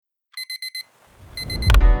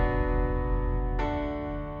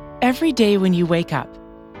Every day when you wake up,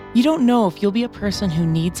 you don't know if you'll be a person who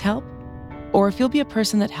needs help or if you'll be a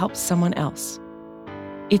person that helps someone else.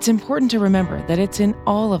 It's important to remember that it's in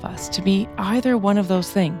all of us to be either one of those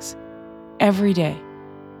things, every day.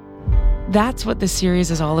 That's what this series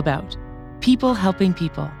is all about, people helping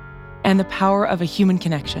people, and the power of a human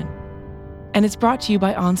connection. And it's brought to you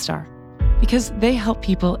by OnStar, because they help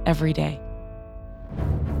people every day.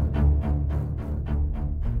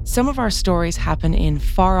 Some of our stories happen in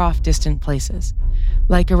far-off distant places,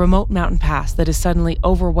 like a remote mountain pass that is suddenly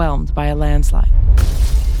overwhelmed by a landslide.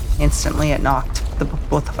 Instantly, it knocked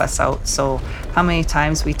both of us out. So how many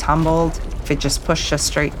times we tumbled, if it just pushed us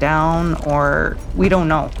straight down, or we don't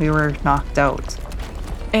know, we were knocked out.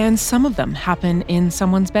 And some of them happen in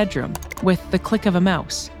someone's bedroom with the click of a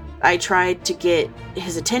mouse. I tried to get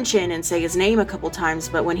his attention and say his name a couple times,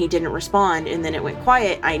 but when he didn't respond and then it went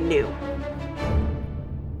quiet, I knew.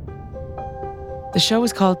 The show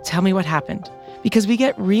is called Tell Me What Happened, because we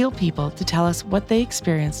get real people to tell us what they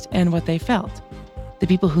experienced and what they felt. The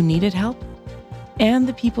people who needed help and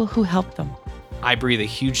the people who helped them. I breathe a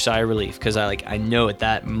huge sigh of relief because I know at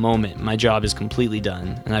that moment my job is completely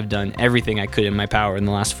done and I've done everything I could in my power in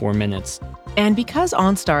the last 4 minutes. And because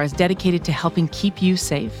OnStar is dedicated to helping keep you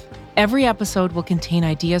safe, every episode will contain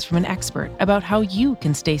ideas from an expert about how you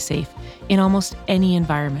can stay safe in almost any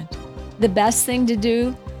environment. The best thing to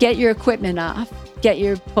do, get your equipment off, get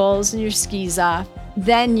your poles and your skis off.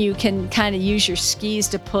 Then you can kind of use your skis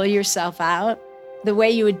to pull yourself out the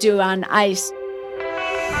way you would do on ice.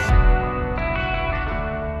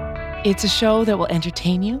 It's a show that will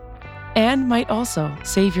entertain you and might also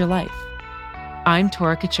save your life. I'm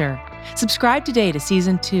Tora Couture. Subscribe today to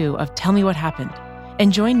Season 2 of Tell Me What Happened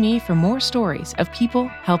and join me for more stories of people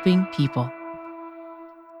helping people.